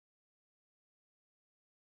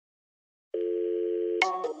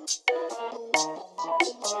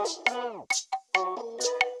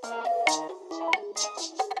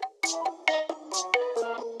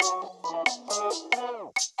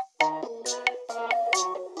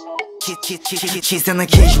小さな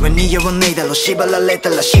記事は似合わねえだろ縛られた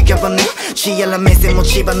らしかばね視野ら目線も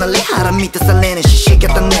血離れ腹満たされねえし仕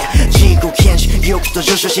方ね自己検視欲と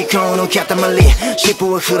上昇思考の塊尻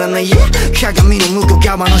尾は振らない鏡の向こう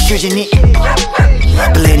側の主人に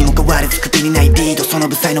誰にも変われず首にないリードその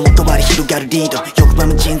不細のも変わり広がるリード欲張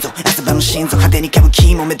む腎臓朝晩の心臓派手に歌舞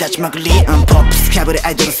伎も目立ちまくりポップスかぶれ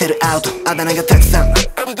アイドルセルアウトあだ名がたくさん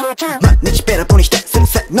毎日ペラポにしてする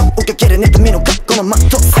才能追っかける妬みの学校のマッ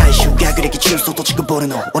ト最終学歴中層とちくぼる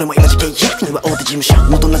の俺も今時契約には大手事務所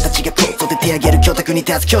大人たちが構造で手上げる教託に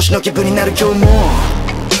立つ教師の気分になる今日も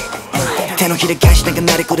手のひら返しなんか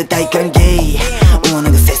なれこれ大歓迎大穴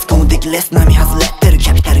がセスコンできレス並外れてるキ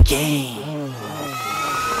ャピタルゲイン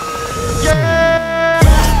バウ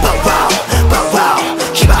ワウバウワウ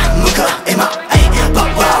牙向かえまバウ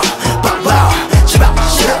ワウバウワウ千葉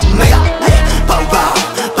白目がバウワウ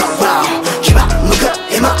バウワウ牙向か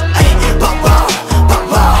えまバウワウバウ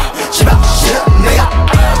ワウ千葉白目が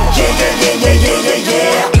Yeah yeah yeah yeah yeah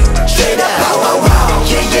yeah Straight up Bow wow wow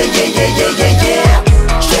Yeah yeah yeah yeah yeah yeah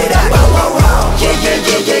yeah Straight up Bow wow wow Yeah yeah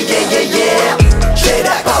yeah yeah yeah yeah yeah Straight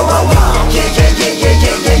up Bow wow wow Yeah yeah yeah yeah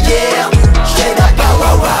yeah yeah yeah Straight up Bow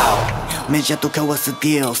wow wowメジャーと交わす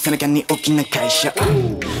ディオ背中に大きな会社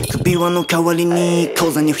首輪の代わりに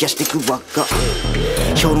口座に増やしていく輪が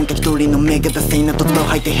評論家一人の目が出せいな言葉を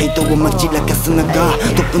吐いてヘイトをまき散らかす中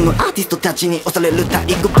トップのアーティストたちに押される体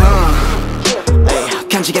育版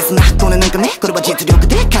勘違いすなこれなんかねこれは実力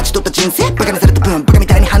で勝ち取った人生バカにされた分バカみ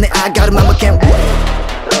たいに跳ね上がるまま剣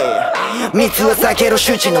密は避けろ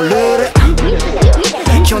周知のルー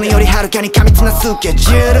ル去年よりはるかに過密なスケ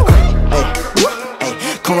ジュール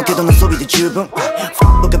この程度の装備で十分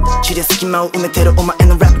僕が血で隙間を埋めてるお前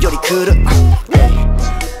のラップよりクール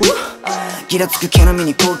ギラつく毛並み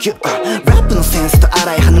に高級ラップのセンスと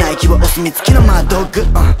荒い鼻息はお墨付きのマードッグ